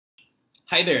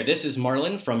Hi there, this is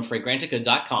Marlon from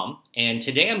Fragrantica.com, and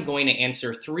today I'm going to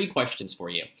answer 3 questions for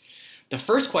you. The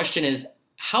first question is,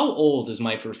 how old is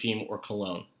my perfume or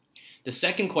cologne? The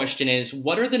second question is,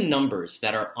 what are the numbers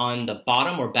that are on the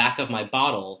bottom or back of my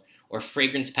bottle or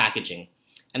fragrance packaging?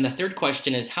 And the third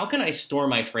question is, how can I store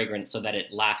my fragrance so that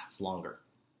it lasts longer?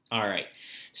 All right,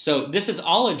 so this is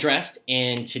all addressed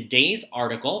in today's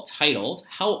article titled,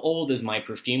 How Old Is My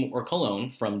Perfume or Cologne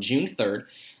from June 3rd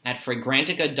at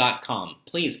Fragrantica.com.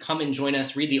 Please come and join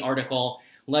us, read the article,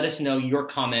 let us know your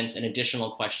comments and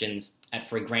additional questions at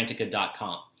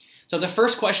Fragrantica.com. So the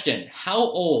first question, how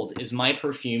old is my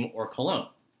perfume or cologne?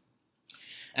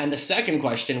 And the second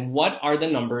question, what are the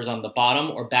numbers on the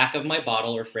bottom or back of my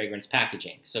bottle or fragrance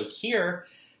packaging? So here,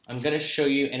 I'm going to show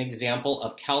you an example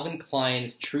of Calvin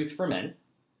Klein's Truth for Men.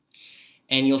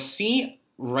 And you'll see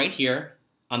right here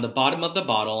on the bottom of the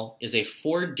bottle is a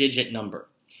 4-digit number.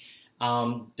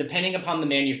 Depending upon the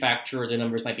manufacturer, the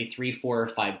numbers might be 3, 4, or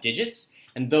 5 digits.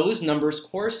 And those numbers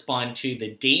correspond to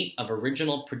the date of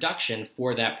original production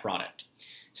for that product.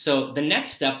 So the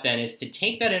next step then is to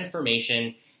take that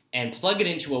information and plug it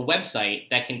into a website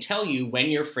that can tell you when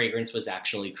your fragrance was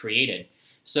actually created.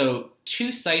 So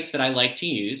 2 sites that I like to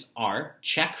use are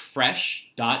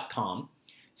checkfresh.com,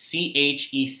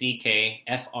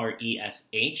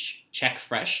 CheckFresh,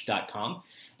 checkfresh.com,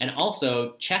 and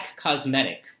also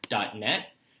checkcosmetic.net,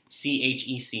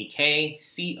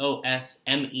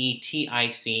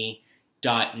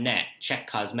 CheckCosmetic.net,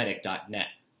 checkcosmetic.net.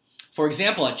 For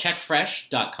example, at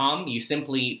checkfresh.com, you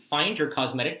simply find your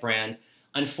cosmetic brand.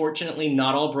 Unfortunately,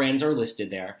 not all brands are listed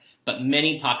there, but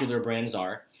many popular brands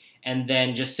are. And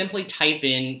then just simply type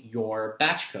in your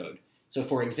batch code. So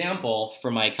for example, for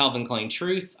my Calvin Klein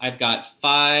Truth, I've got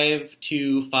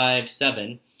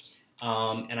 5257,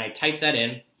 and I type that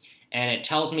in, and it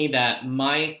tells me that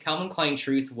my Calvin Klein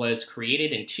Truth was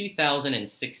created in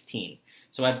 2016.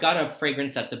 So I've got a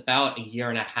fragrance that's about a year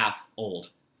and a half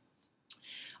old.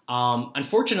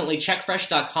 Unfortunately,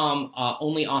 checkfresh.com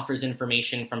only offers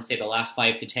information from, say, the last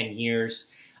 5 to 10 years.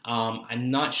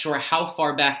 I'm not sure how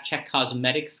far back Check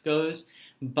Cosmetics goes,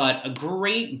 but a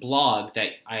great blog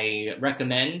that I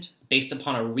recommend based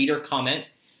upon a reader comment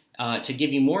to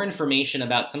give you more information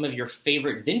about some of your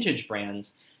favorite vintage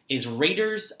brands is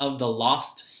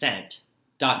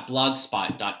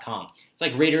raidersoftheLostScent.blogspot.com. It's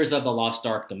like Raiders of the Lost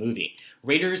Ark, the movie.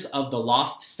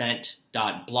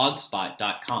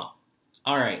 RaidersoftheLostScent.blogspot.com.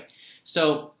 All right,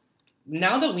 so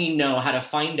now that we know how to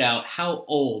find out how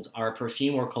old our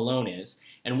perfume or cologne is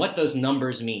and what those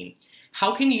numbers mean,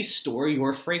 how can you store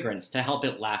your fragrance to help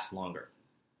it last longer?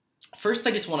 First,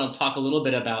 I just want to talk a little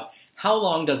bit about how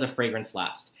long does a fragrance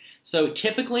last. So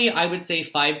typically, I would say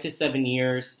 5 to 7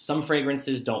 years. Some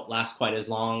fragrances don't last quite as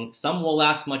long. Some will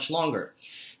last much longer.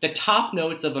 The top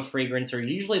notes of a fragrance are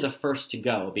usually the first to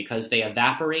go because they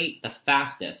evaporate the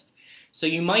fastest. So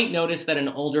you might notice that an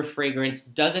older fragrance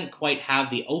doesn't quite have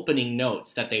the opening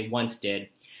notes that they once did.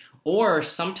 Or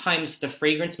sometimes the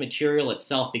fragrance material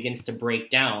itself begins to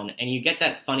break down and you get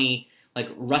that funny like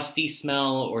rusty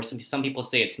smell, or some people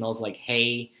say it smells like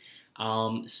hay.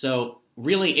 So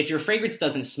really, if your fragrance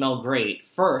doesn't smell great,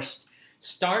 first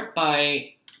start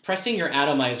by pressing your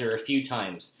atomizer a few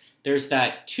times. There's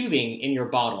that tubing in your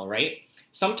bottle, right?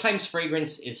 Sometimes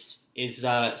fragrance is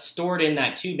stored in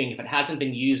that tubing if it hasn't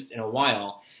been used in a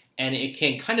while, and it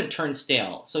can kind of turn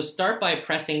stale. So start by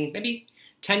pressing maybe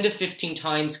 10 to 15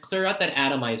 times, clear out that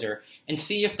atomizer, and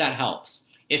see if that helps.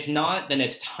 If not, then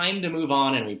it's time to move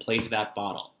on and replace that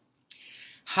bottle.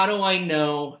 How do I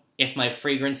know if my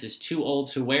fragrance is too old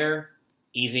to wear?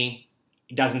 Easy.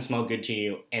 It doesn't smell good to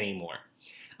you anymore.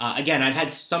 Again, I've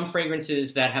had some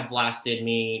fragrances that have lasted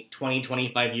me 20,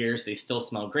 25 years. They still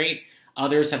smell great.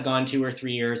 Others have gone 2 or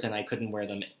 3 years and I couldn't wear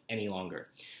them any longer.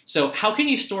 So how can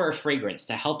you store a fragrance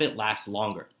to help it last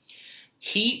longer?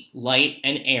 Heat, light,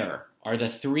 and air are the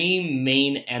 3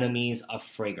 main enemies of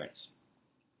fragrance.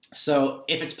 So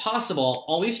if it's possible,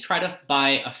 always try to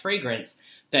buy a fragrance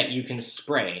that you can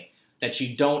spray, that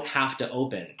you don't have to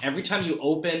open. Every time you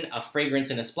open a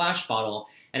fragrance in a splash bottle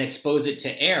and expose it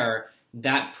to air,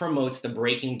 that promotes the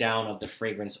breaking down of the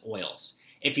fragrance oils.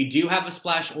 If you do have a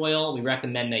splash oil, we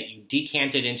recommend that you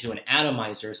decant it into an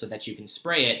atomizer so that you can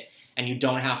spray it and you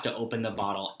don't have to open the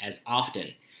bottle as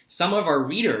often. Some of our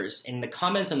readers in the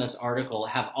comments on this article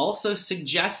have also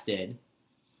suggested,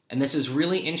 and this is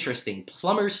really interesting,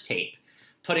 plumber's tape.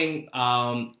 Putting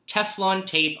Teflon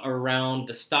tape around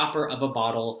the stopper of a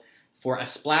bottle for a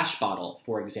splash bottle,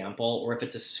 for example, or if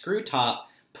it's a screw top,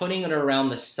 putting it around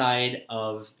the side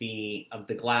of the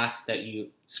glass that you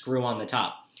screw on the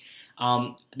top.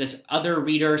 This other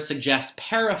reader suggests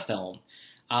parafilm.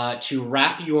 to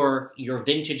wrap your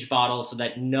vintage bottle so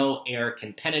that no air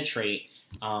can penetrate,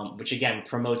 which again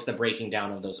promotes the breaking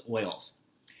down of those oils.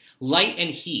 Light and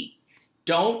heat.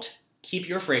 Don't keep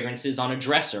your fragrances on a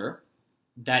dresser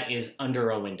that is under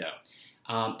a window.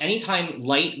 Anytime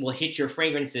light will hit your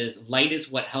fragrances, light is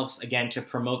what helps, again, to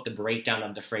promote the breakdown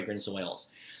of the fragrance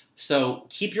oils. So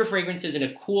keep your fragrances in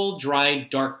a cool, dry,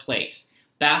 dark place.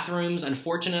 Bathrooms,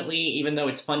 unfortunately, even though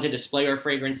it's fun to display our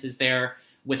fragrances there,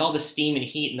 with all the steam and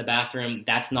heat in the bathroom,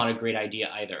 that's not a great idea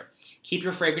either. Keep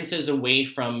your fragrances away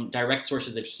from direct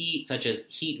sources of heat, such as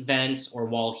heat vents or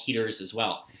wall heaters as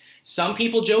well. Some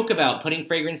people joke about putting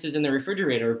fragrances in the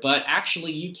refrigerator, but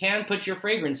actually you can put your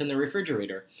fragrance in the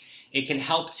refrigerator. It can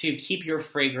help to keep your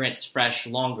fragrance fresh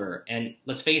longer. And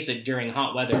let's face it, during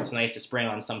hot weather, it's nice to spray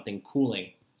on something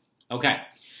cooling. Okay,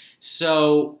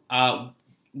 so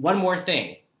one more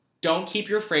thing. Don't keep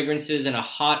your fragrances in a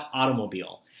hot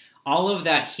automobile. All of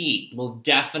that heat will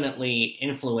definitely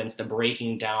influence the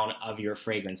breaking down of your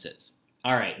fragrances.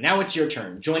 All right, now it's your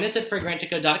turn. Join us at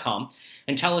Fragrantica.com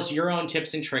and tell us your own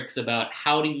tips and tricks about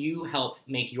how do you help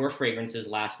make your fragrances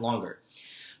last longer.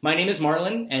 My name is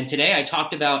Marlon, and today I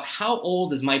talked about how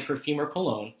old is my perfume or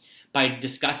cologne by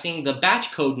discussing the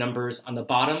batch code numbers on the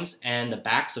bottoms and the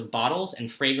backs of bottles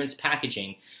and fragrance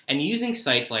packaging, and using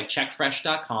sites like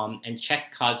checkfresh.com and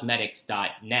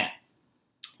checkcosmetics.net.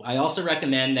 I also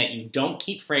recommend that you don't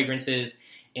keep fragrances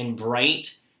in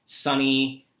bright,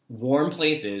 sunny, warm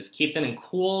places. Keep them in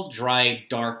cool, dry,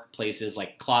 dark places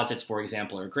like closets, for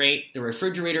example, are great. The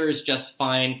refrigerator is just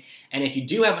fine. And if you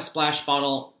do have a splash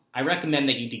bottle, I recommend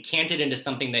that you decant it into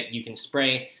something that you can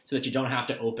spray so that you don't have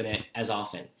to open it as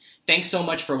often. Thanks so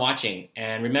much for watching,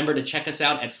 and remember to check us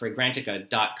out at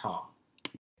Fragrantica.com.